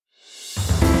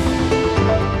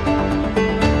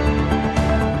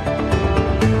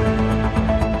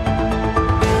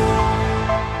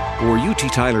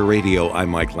Tyler Radio, I'm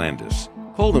Mike Landis.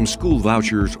 Call them school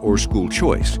vouchers or school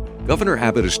choice. Governor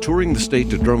Abbott is touring the state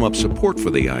to drum up support for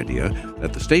the idea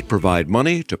that the state provide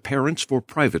money to parents for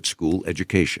private school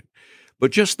education.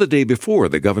 But just the day before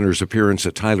the governor's appearance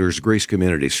at Tyler's Grace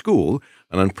Community School,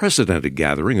 an unprecedented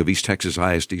gathering of East Texas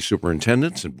ISD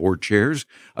superintendents and board chairs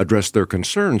addressed their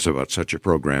concerns about such a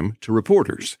program to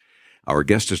reporters. Our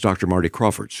guest is Dr. Marty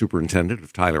Crawford, superintendent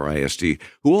of Tyler ISD,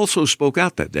 who also spoke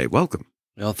out that day. Welcome.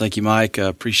 Well, thank you, Mike. I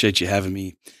appreciate you having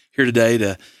me here today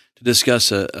to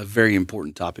discuss a very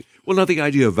important topic. Well, now the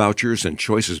idea of vouchers and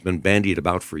choice has been bandied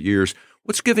about for years.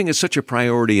 What's giving it such a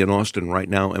priority in Austin right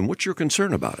now, and what's your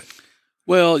concern about it?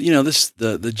 Well, you know,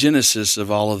 the genesis of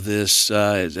all of this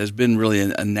has been really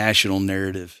a national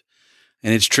narrative,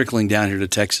 and it's trickling down here to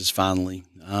Texas finally.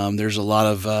 There's a lot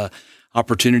of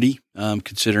opportunity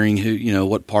considering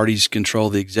what parties control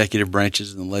the executive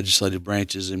branches and the legislative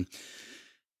branches, and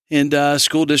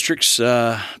school districts,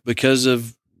 because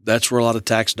of that's where a lot of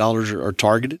tax dollars are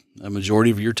targeted. A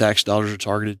majority of your tax dollars are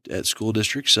targeted at school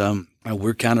districts.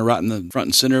 We're kind of right in the front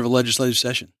and center of a legislative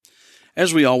session,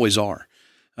 as we always are.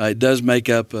 It does make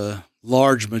up a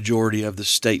large majority of the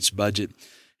state's budget,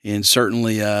 and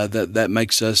certainly that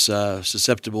makes us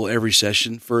susceptible every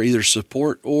session for either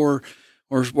support or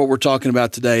what we're talking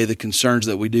about today, the concerns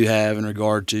that we do have in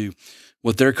regard to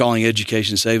what they're calling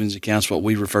education savings accounts, what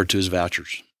we refer to as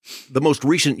vouchers. The most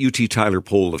recent UT Tyler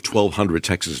poll of 1,200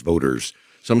 Texas voters,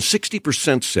 some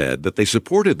 60% said that they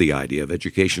supported the idea of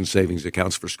education savings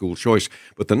accounts for school choice,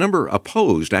 but the number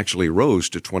opposed actually rose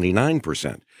to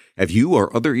 29%. Have you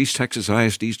or other East Texas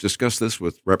ISDs discussed this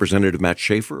with Representative Matt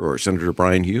Schaefer or Senator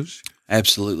Brian Hughes?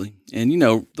 Absolutely. And,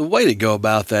 the way to go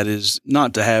about that is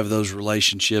not to have those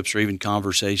relationships or even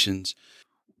conversations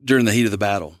during the heat of the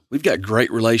battle. We've got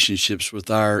great relationships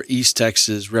with our East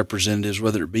Texas representatives,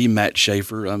 whether it be Matt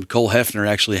Schaefer. Cole Hefner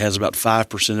actually has about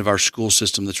 5% of our school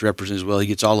system that's represented as well. He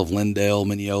gets all of Lindale,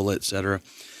 Mineola, et cetera.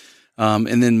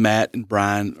 And then Matt and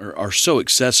Brian are so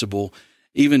accessible,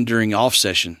 even during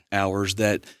off-session hours,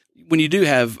 that when you do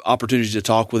have opportunities to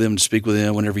talk with them, to speak with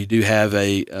them, whenever you do have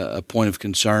a point of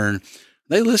concern,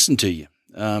 they listen to you.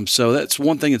 So that's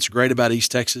one thing that's great about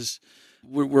East Texas.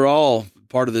 We're all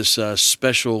part of this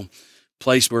special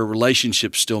place where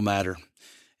relationships still matter.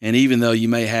 And even though you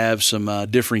may have some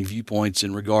differing viewpoints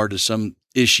in regard to some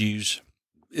issues,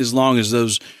 as long as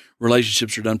those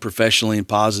relationships are done professionally and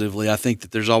positively, I think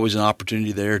that there's always an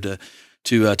opportunity there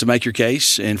to make your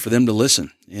case and for them to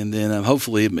listen. And then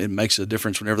hopefully it makes a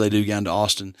difference whenever they do get into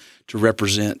Austin to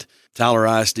represent Tyler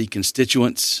ISD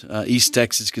constituents, East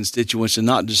Texas constituents, and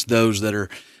not just those that are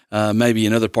maybe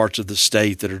in other parts of the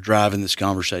state that are driving this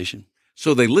conversation.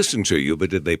 So they listened to you,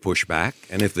 but did they push back?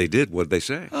 And if they did, what did they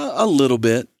say? A little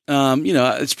bit.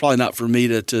 It's probably not for me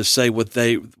to say what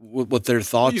their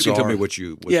thoughts are. You can tell me what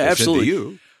they absolutely. said to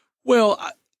you. Well,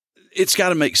 it's got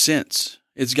to make sense.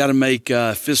 It's got to make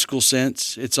fiscal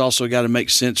sense. It's also got to make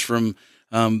sense from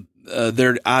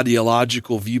their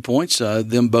ideological viewpoints,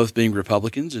 them both being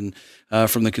Republicans, and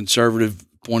from the conservative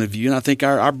point of view. And I think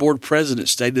our board president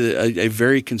stated a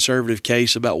very conservative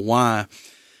case about why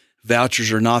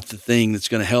vouchers are not the thing that's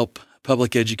going to help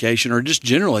public education or just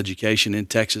general education in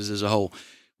Texas as a whole.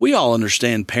 We all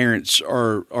understand parents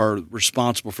are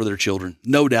responsible for their children,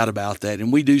 no doubt about that.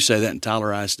 And we do say that in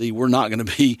Tyler ISD. We're not going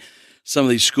to be some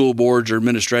of these school boards or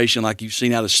administration like you've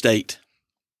seen out of state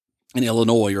in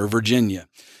Illinois or Virginia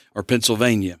or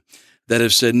Pennsylvania that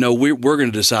have said, no, we're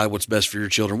going to decide what's best for your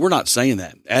children. We're not saying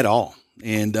that at all.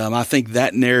 And I think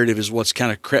that narrative is what's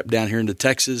kind of crept down here into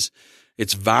Texas.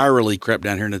 It's virally crept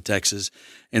down here into Texas.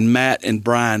 And Matt and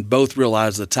Brian both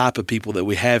realize the type of people that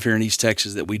we have here in East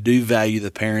Texas, that we do value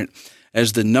the parent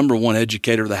as the number one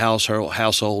educator of the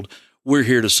household. We're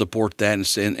here to support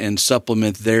that and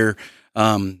supplement their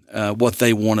what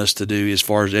they want us to do as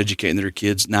far as educating their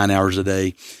kids 9 hours a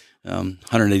day,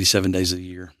 187 days a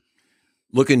year.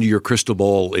 Look into your crystal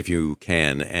ball if you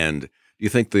can, and do you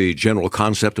think the general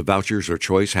concept of vouchers or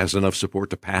choice has enough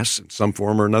support to pass in some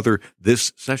form or another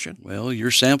this session? Well, your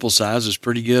sample size is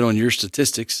pretty good on your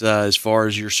statistics as far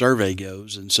as your survey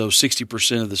goes. And so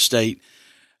 60% of the state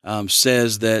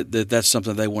says that's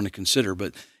something they want to consider.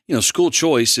 But, school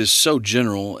choice is so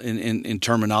general in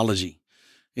terminology.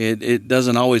 It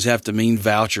doesn't always have to mean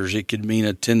vouchers. It could mean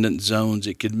attendance zones.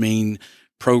 It could mean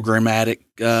programmatic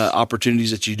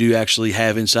opportunities that you do actually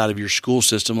have inside of your school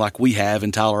system, like we have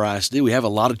in Tyler ISD. We have a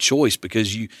lot of choice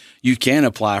because you can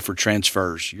apply for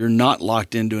transfers. You're not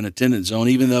locked into an attendance zone,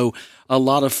 even though a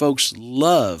lot of folks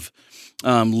love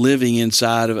living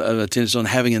inside of an attendance zone,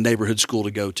 having a neighborhood school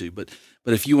to go to. But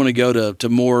if you want to go to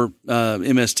more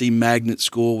MST magnet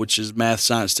school, which is math,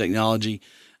 science, technology,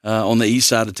 on the east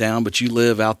side of town, but you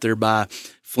live out there by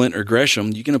Flint or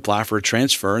Gresham, you can apply for a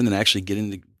transfer and then actually get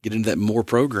into that Moore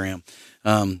program.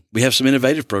 We have some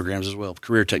innovative programs as well.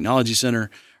 Career Technology Center,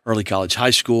 Early College High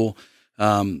School,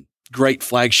 great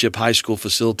flagship high school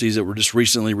facilities that were just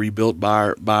recently rebuilt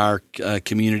by our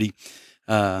community.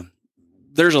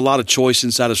 There's a lot of choice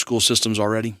inside of school systems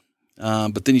already.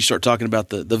 But then you start talking about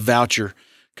the voucher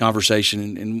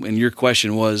conversation. And your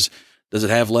question was, does it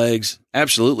have legs?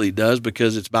 Absolutely it does,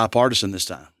 because it's bipartisan this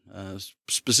time,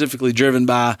 specifically driven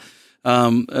by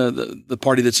the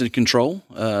party that's in control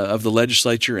of the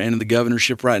legislature and the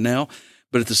governorship right now.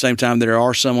 But at the same time, there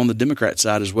are some on the Democrat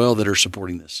side as well that are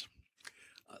supporting this.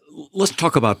 Let's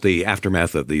talk about the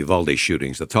aftermath of the Uvalde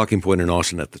shootings. The talking point in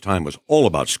Austin at the time was all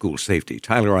about school safety.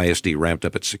 Tyler ISD ramped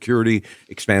up its security,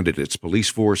 expanded its police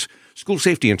force. School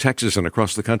safety in Texas and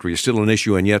across the country is still an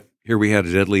issue, and yet here we had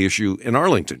a deadly issue in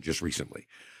Arlington just recently.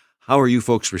 How are you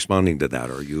folks responding to that?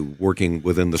 Are you working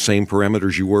within the same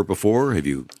parameters you were before? Have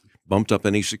you bumped up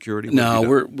any security? No,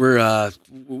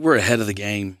 we're ahead of the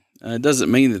game. It doesn't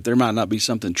mean that there might not be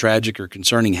something tragic or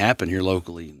concerning happen here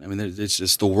locally. I mean, it's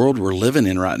just the world we're living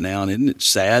in right now, and isn't it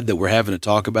sad that we're having to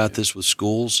talk about this with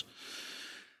schools?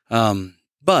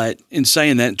 But in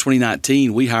saying that, in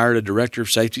 2019, we hired a director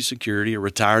of safety security, a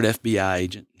retired FBI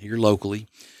agent here locally,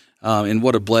 and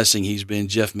what a blessing he's been,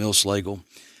 Jeff Millslagle.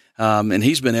 And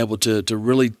he's been able to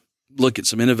really look at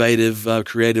some innovative,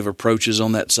 creative approaches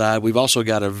on that side. We've also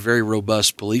got a very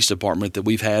robust police department that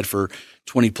we've had for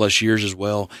 20 plus years as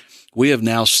well. We have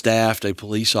now staffed a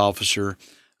police officer,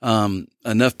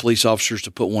 enough police officers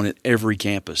to put one at every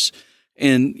campus.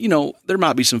 And, you know, there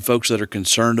might be some folks that are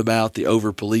concerned about the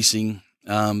over-policing.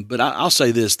 But I'll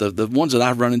say this, the ones that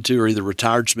I've run into are either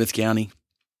retired Smith County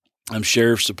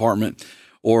Sheriff's Department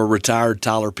or retired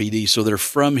Tyler PD. So they're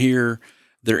from here.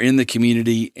 They're in the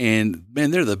community, and,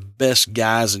 man, they're the best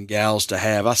guys and gals to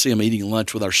have. I see them eating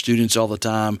lunch with our students all the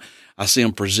time. I see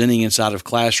them presenting inside of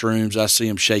classrooms. I see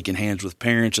them shaking hands with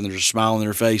parents, and there's a smile on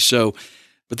their face. So,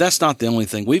 but that's not the only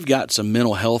thing. We've got some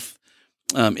mental health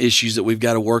issues that we've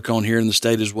got to work on here in the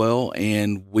state as well,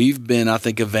 and we've been, I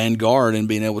think, a vanguard in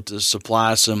being able to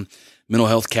supply some mental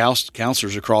health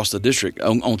counselors across the district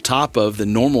on top of the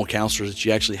normal counselors that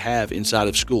you actually have inside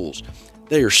of schools.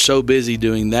 They are so busy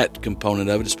doing that component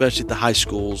of it, especially at the high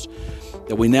schools,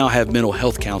 that we now have mental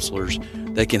health counselors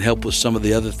that can help with some of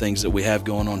the other things that we have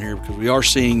going on here, because we are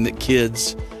seeing that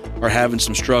kids are having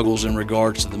some struggles in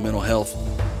regards to the mental health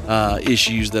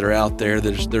issues that are out there.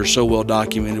 They're so well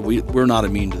documented. We're not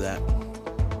immune to that.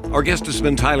 Our guest has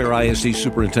been Tyler ISD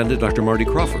Superintendent Dr. Marty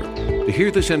Crawford. To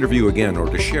hear this interview again or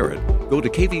to share it, go to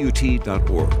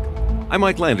kvut.org. I'm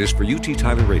Mike Landis for UT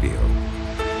Tyler Radio.